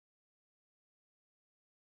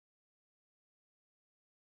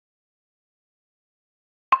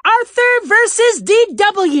Arthur versus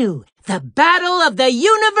DW, the battle of the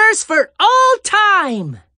universe for all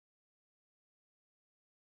time.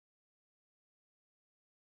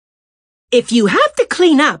 If you have to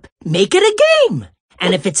clean up, make it a game.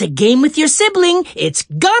 And if it's a game with your sibling, it's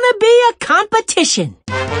gonna be a competition.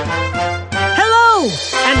 Hello,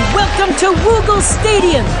 and welcome to Woogle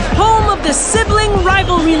Stadium, home of the Sibling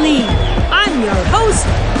Rivalry League. I'm your host,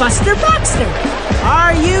 Buster Baxter.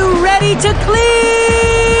 Are you ready to clean?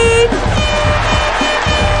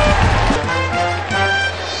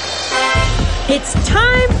 It's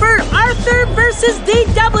time for Arthur versus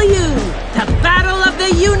DW, the battle of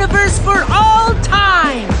the universe for all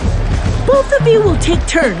time. Both of you will take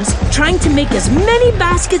turns trying to make as many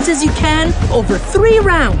baskets as you can over 3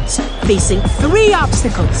 rounds, facing 3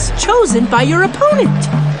 obstacles chosen by your opponent.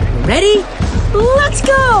 Ready? Let's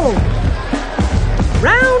go!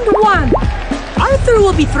 Round 1. Arthur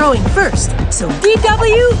will be throwing first, so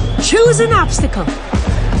DW, choose an obstacle.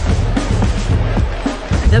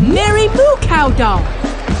 The Mary Moo Cow doll.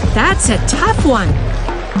 That's a tough one.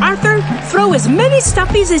 Arthur, throw as many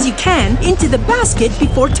stuffies as you can into the basket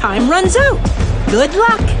before time runs out. Good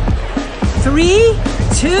luck. 3,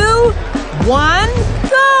 2, 1,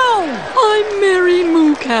 go! I'm Mary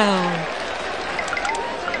Moo Cow.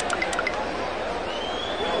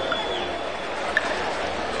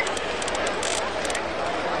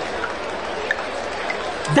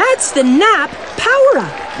 That's the nap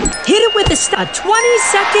power-up. Hit it with a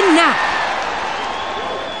 20-second nap.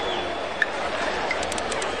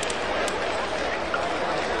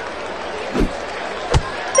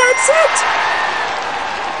 That's it!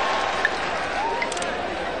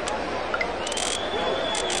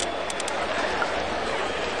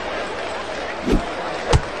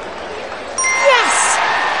 Yes!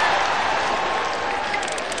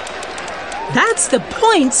 That's the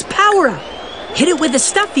points power-up. Hit it with a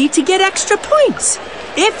stuffy to get extra points,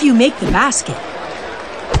 if you make the basket.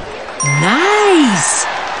 Nice!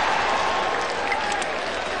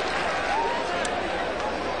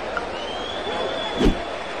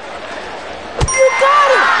 You got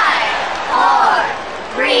it! 5,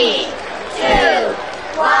 4, 3, 2,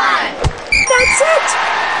 1. That's it!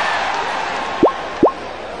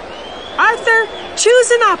 Arthur,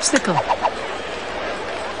 choose an obstacle.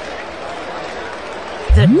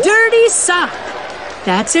 The dirty sock.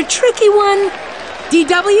 That's a tricky one.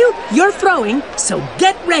 DW, you're throwing, so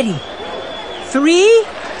get ready. 3,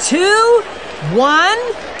 2, 1,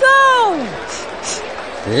 go!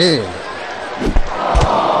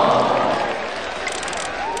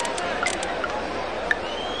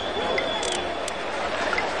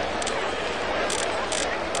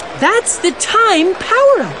 That's the time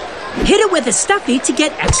power-up. Hit it with a stuffy to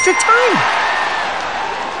get extra time.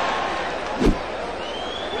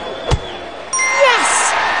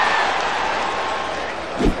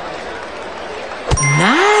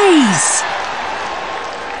 Nice!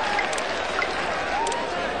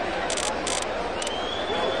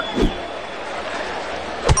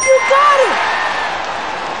 You got it!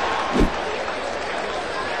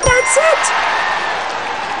 That's it!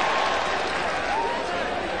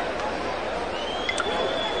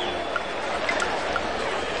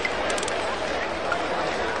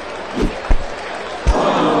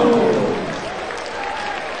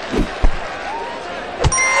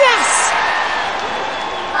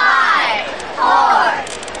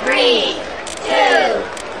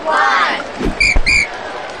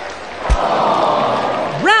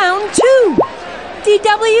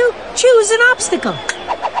 DW, choose an obstacle.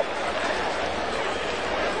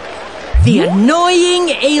 The annoying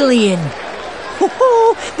alien.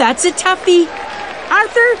 Ho-ho, that's a toughie.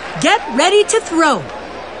 Arthur, get ready to throw.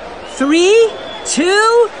 3,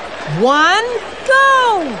 2, 1,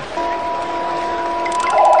 go!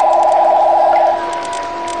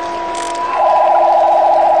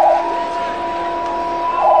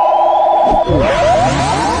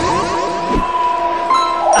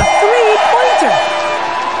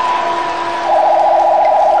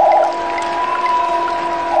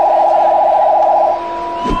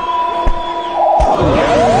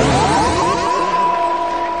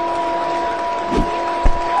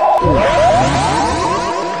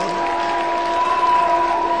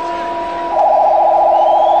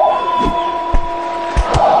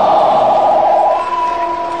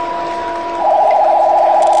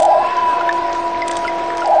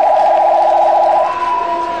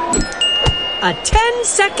 A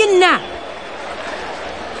 10-second nap.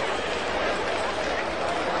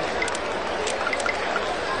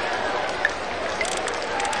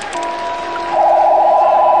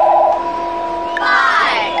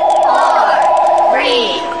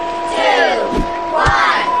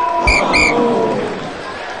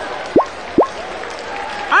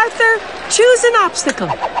 obstacle.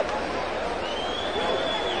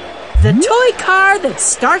 The toy car that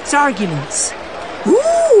starts arguments.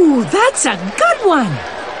 Ooh, that's a good one.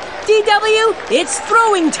 DW, it's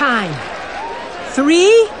throwing time.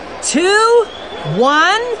 3, 2,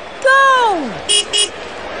 1, go!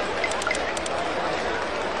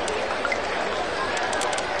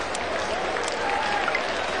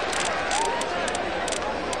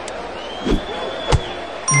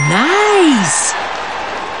 Nice!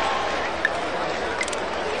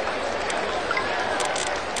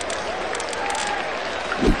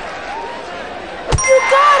 You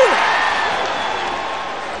got it!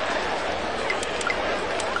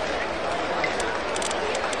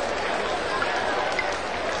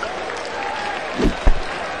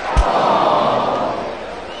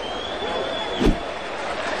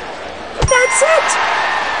 That's it!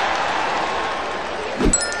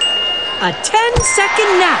 A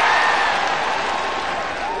 10-second nap.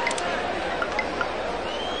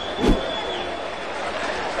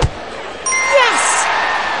 Yes!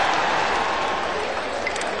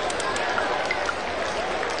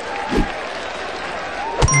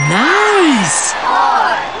 Nice!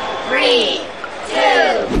 4, 3, 2,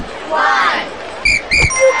 1.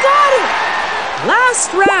 You got it!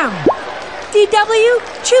 Last round. DW,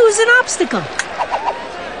 choose an obstacle.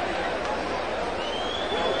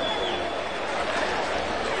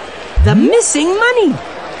 The missing money.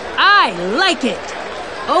 I like it.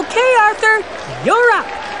 Okay, Arthur, you're up.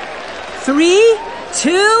 3,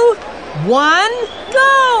 2, 1,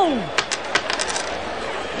 go!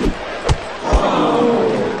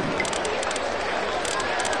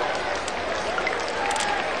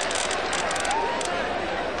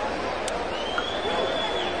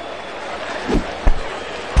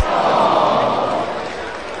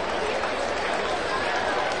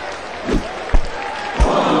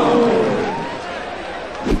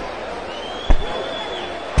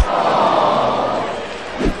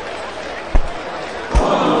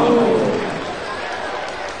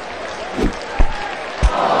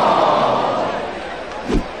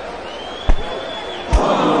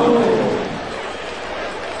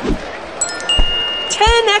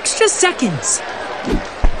 Extra seconds.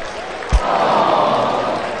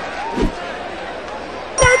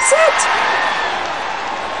 That's it!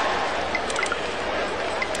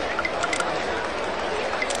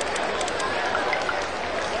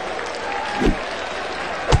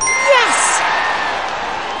 Yes!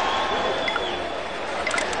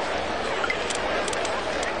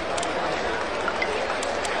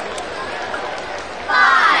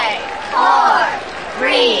 Five, 4,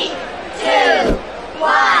 3, 2,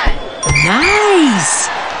 1. Nice!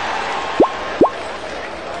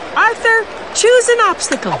 Arthur, choose an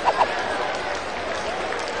obstacle.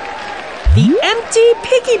 The empty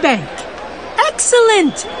piggy bank.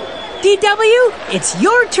 Excellent! DW, it's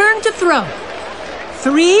your turn to throw.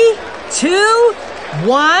 3, 2,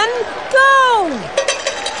 1, go!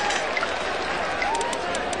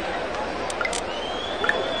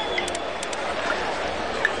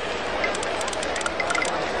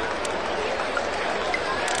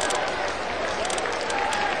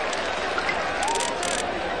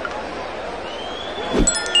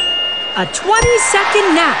 A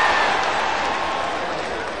 20-second nap.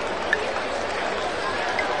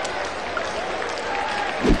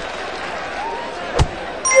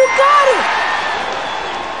 You got it!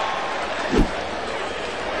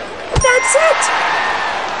 That's it!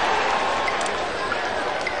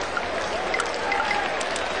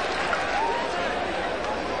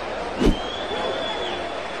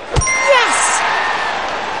 Yes!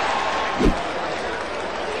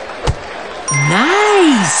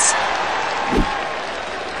 Nice!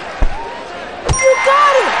 You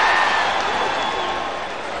got it!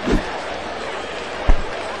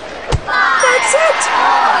 5, That's it!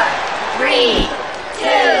 4, 3, 2,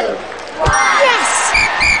 1. Yes!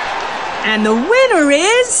 And the winner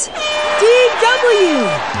is DW!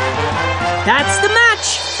 That's the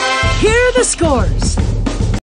match. Here are the scores.